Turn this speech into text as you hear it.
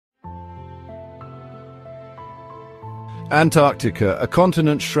Antarctica, a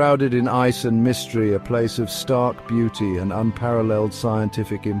continent shrouded in ice and mystery, a place of stark beauty and unparalleled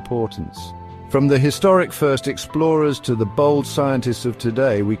scientific importance. From the historic first explorers to the bold scientists of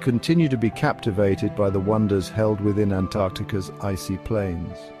today, we continue to be captivated by the wonders held within Antarctica's icy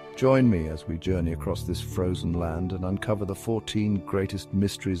plains. Join me as we journey across this frozen land and uncover the 14 greatest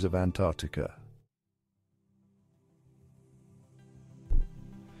mysteries of Antarctica.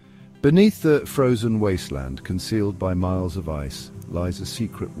 Beneath the frozen wasteland, concealed by miles of ice, lies a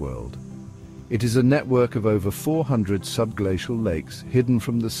secret world. It is a network of over 400 subglacial lakes, hidden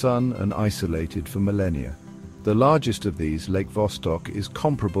from the sun and isolated for millennia. The largest of these, Lake Vostok, is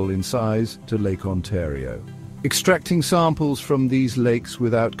comparable in size to Lake Ontario. Extracting samples from these lakes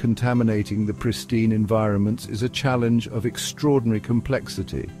without contaminating the pristine environments is a challenge of extraordinary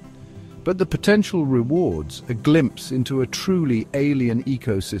complexity. But the potential rewards, a glimpse into a truly alien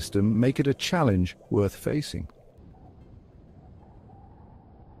ecosystem, make it a challenge worth facing.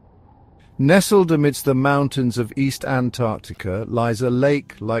 Nestled amidst the mountains of East Antarctica lies a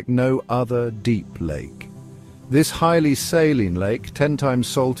lake like no other deep lake. This highly saline lake, 10 times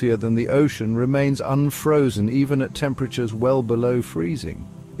saltier than the ocean, remains unfrozen even at temperatures well below freezing.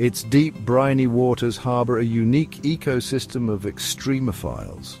 Its deep, briny waters harbor a unique ecosystem of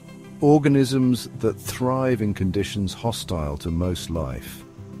extremophiles, organisms that thrive in conditions hostile to most life.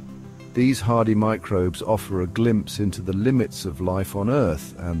 These hardy microbes offer a glimpse into the limits of life on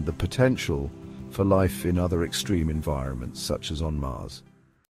Earth and the potential for life in other extreme environments, such as on Mars.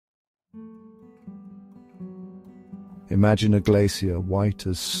 Imagine a glacier, white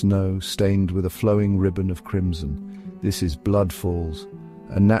as snow, stained with a flowing ribbon of crimson. This is Blood Falls,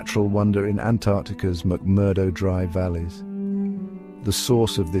 a natural wonder in Antarctica's McMurdo Dry valleys. The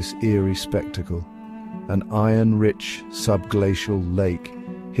source of this eerie spectacle, an iron-rich subglacial lake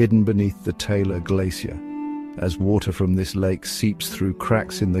hidden beneath the Taylor Glacier. As water from this lake seeps through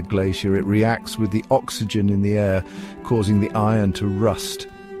cracks in the glacier, it reacts with the oxygen in the air, causing the iron to rust.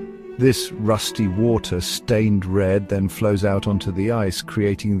 This rusty water, stained red, then flows out onto the ice,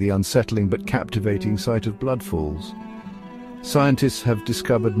 creating the unsettling but captivating sight of Blood Falls. Scientists have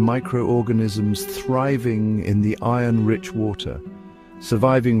discovered microorganisms thriving in the iron-rich water,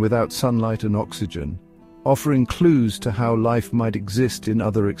 surviving without sunlight and oxygen, offering clues to how life might exist in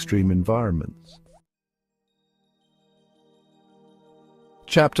other extreme environments.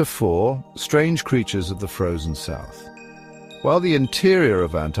 Chapter 4: Strange Creatures of the Frozen South. While the interior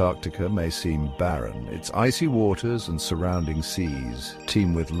of Antarctica may seem barren, its icy waters and surrounding seas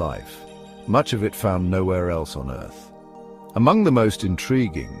teem with life, much of it found nowhere else on Earth. Among the most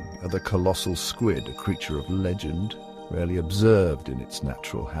intriguing are the colossal squid, a creature of legend, rarely observed in its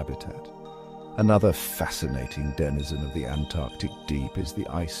natural habitat. Another fascinating denizen of the Antarctic deep is the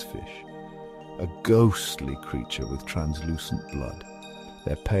icefish, a ghostly creature with translucent blood.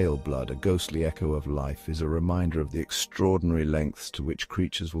 Their pale blood, a ghostly echo of life, is a reminder of the extraordinary lengths to which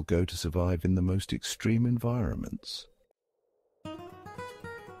creatures will go to survive in the most extreme environments.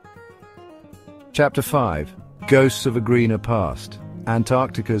 Chapter 5: Ghosts of a Greener Past.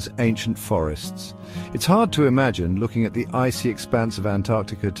 Antarctica's ancient forests. It's hard to imagine, looking at the icy expanse of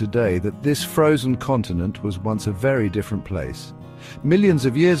Antarctica today, that this frozen continent was once a very different place. Millions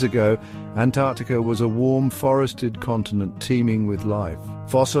of years ago, Antarctica was a warm, forested continent teeming with life.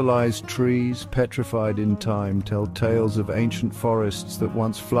 Fossilized trees, petrified in time, tell tales of ancient forests that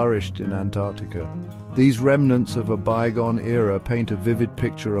once flourished in Antarctica. These remnants of a bygone era paint a vivid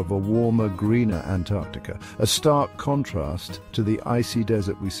picture of a warmer, greener Antarctica, a stark contrast to the icy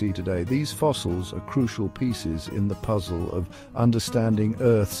desert we see today. These fossils are crucial pieces in the puzzle of understanding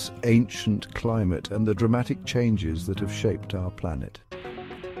Earth's ancient climate and the dramatic changes that have shaped our planet.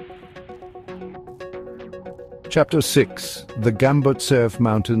 Chapter 6: The Gamburtsev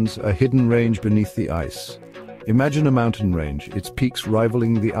Mountains, a hidden range beneath the ice. Imagine a mountain range, its peaks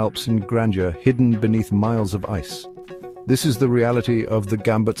rivaling the Alps in grandeur, hidden beneath miles of ice. This is the reality of the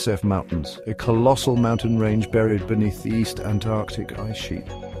Gamburtsev Mountains, a colossal mountain range buried beneath the East Antarctic ice sheet.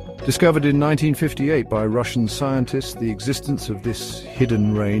 Discovered in 1958 by Russian scientists, the existence of this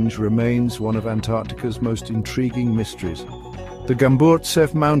hidden range remains one of Antarctica's most intriguing mysteries. The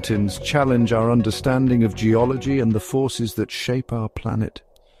Gamburtsev Mountains challenge our understanding of geology and the forces that shape our planet.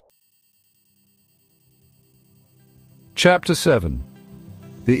 Chapter 7: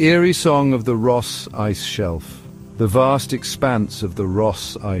 The Eerie Song of the Ross Ice Shelf. The vast expanse of the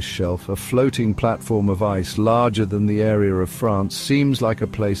Ross Ice Shelf, a floating platform of ice larger than the area of France, seems like a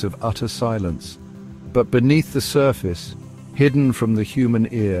place of utter silence. But beneath the surface, hidden from the human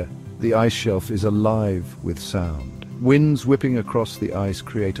ear, the ice shelf is alive with sound. Winds whipping across the ice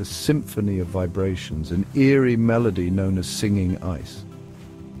create a symphony of vibrations, an eerie melody known as singing ice.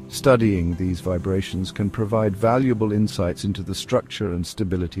 Studying these vibrations can provide valuable insights into the structure and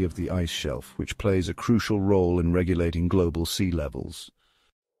stability of the ice shelf, which plays a crucial role in regulating global sea levels.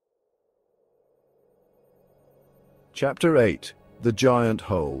 Chapter 8: The Giant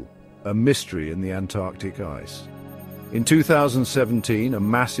Hole, a mystery in the Antarctic ice. In 2017, a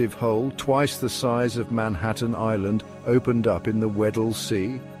massive hole twice the size of Manhattan Island opened up in the Weddell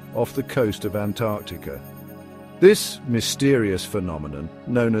Sea off the coast of Antarctica. This mysterious phenomenon,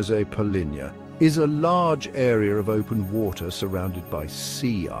 known as a polynya, is a large area of open water surrounded by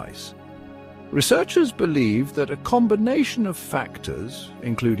sea ice. Researchers believe that a combination of factors,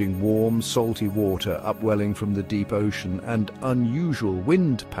 including warm, salty water upwelling from the deep ocean and unusual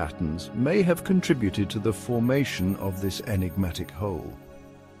wind patterns, may have contributed to the formation of this enigmatic hole.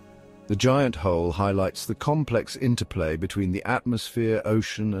 The giant hole highlights the complex interplay between the atmosphere,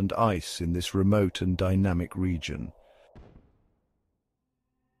 ocean, and ice in this remote and dynamic region.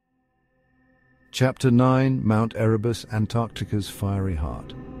 Chapter 9: Mount Erebus, Antarctica's Fiery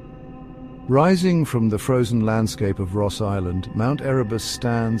Heart. Rising from the frozen landscape of Ross Island, Mount Erebus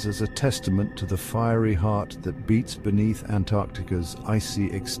stands as a testament to the fiery heart that beats beneath Antarctica's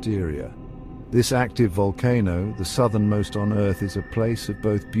icy exterior. This active volcano, the southernmost on Earth, is a place of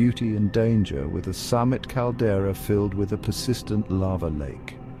both beauty and danger, with a summit caldera filled with a persistent lava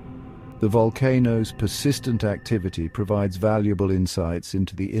lake. The volcano's persistent activity provides valuable insights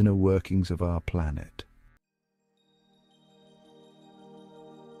into the inner workings of our planet.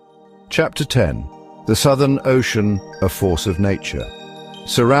 Chapter 10: The Southern Ocean, a Force of Nature.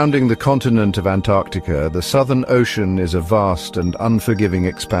 Surrounding the continent of Antarctica, the Southern Ocean is a vast and unforgiving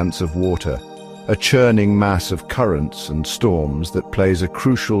expanse of water, a churning mass of currents and storms that plays a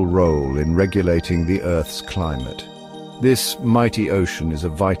crucial role in regulating the Earth's climate. This mighty ocean is a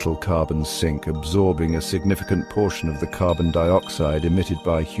vital carbon sink, absorbing a significant portion of the carbon dioxide emitted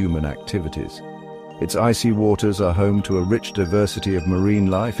by human activities. Its icy waters are home to a rich diversity of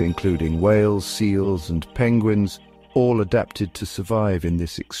marine life, including whales, seals, and penguins, all adapted to survive in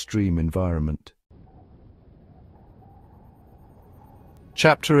this extreme environment.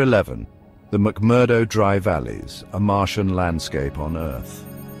 Chapter 11: The McMurdo Dry Valleys, a Martian landscape on Earth.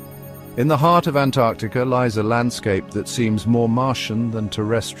 In the heart of Antarctica lies a landscape that seems more Martian than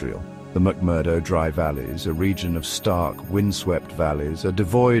terrestrial. The McMurdo Dry Valleys, a region of stark, windswept valleys, are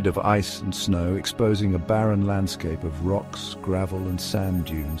devoid of ice and snow, exposing a barren landscape of rocks, gravel, and sand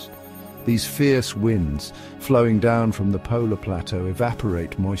dunes. These fierce winds, flowing down from the polar plateau,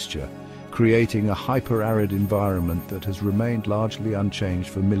 evaporate moisture, creating a hyper-arid environment that has remained largely unchanged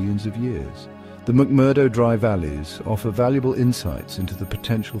for millions of years. The McMurdo Dry Valleys offer valuable insights into the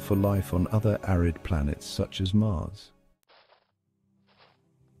potential for life on other arid planets such as Mars.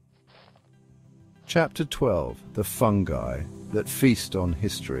 Chapter 12: The Fungi that feast on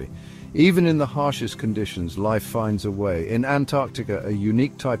history. Even in the harshest conditions, life finds a way. In Antarctica, a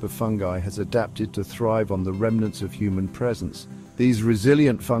unique type of fungi has adapted to thrive on the remnants of human presence. These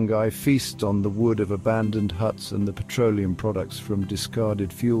resilient fungi feast on the wood of abandoned huts and the petroleum products from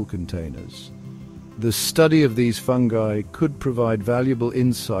discarded fuel containers. The study of these fungi could provide valuable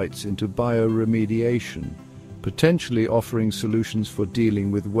insights into bioremediation, potentially offering solutions for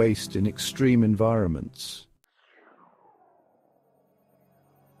dealing with waste in extreme environments.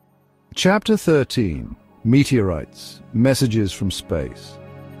 Chapter 13: Meteorites, Messages from Space.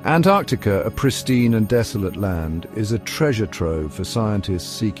 Antarctica, a pristine and desolate land, is a treasure trove for scientists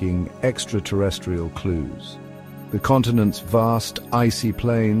seeking extraterrestrial clues. The continent's vast, icy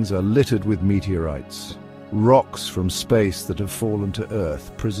plains are littered with meteorites, rocks from space that have fallen to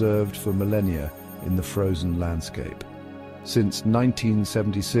Earth, preserved for millennia in the frozen landscape. Since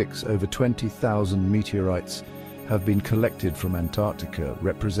 1976, over 20,000 meteorites have been collected from Antarctica,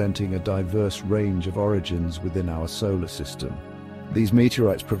 representing a diverse range of origins within our solar system. These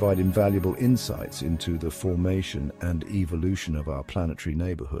meteorites provide invaluable insights into the formation and evolution of our planetary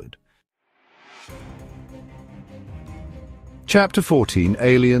neighborhood. Chapter 14: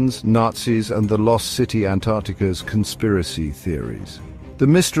 Aliens, Nazis, and the Lost City Antarctica's Conspiracy Theories. The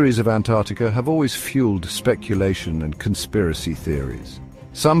mysteries of Antarctica have always fueled speculation and conspiracy theories.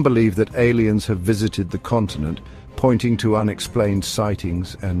 Some believe that aliens have visited the continent, pointing to unexplained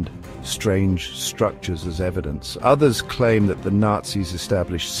sightings and strange structures as evidence. Others claim that the Nazis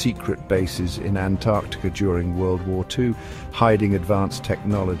established secret bases in Antarctica during World War II, hiding advanced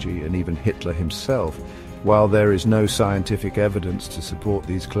technology, and even Hitler himself. While there is no scientific evidence to support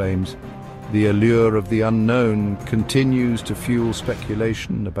these claims, The allure of the unknown continues to fuel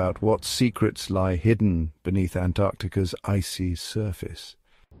speculation about what secrets lie hidden beneath Antarctica's icy surface.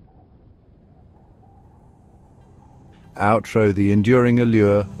 Outro: the enduring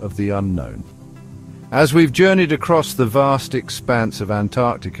allure of the unknown. As we've journeyed across the vast expanse of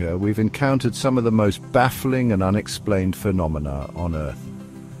Antarctica, we've encountered some of the most baffling and unexplained phenomena on Earth.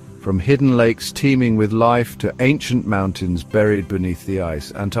 From hidden lakes teeming with life to ancient mountains buried beneath the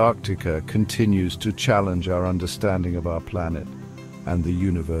ice, Antarctica continues to challenge our understanding of our planet and the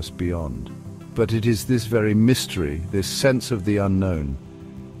universe beyond. But it is this very mystery, this sense of the unknown,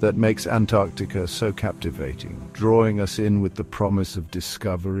 that makes Antarctica so captivating, drawing us in with the promise of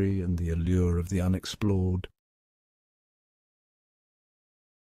discovery and the allure of the unexplored.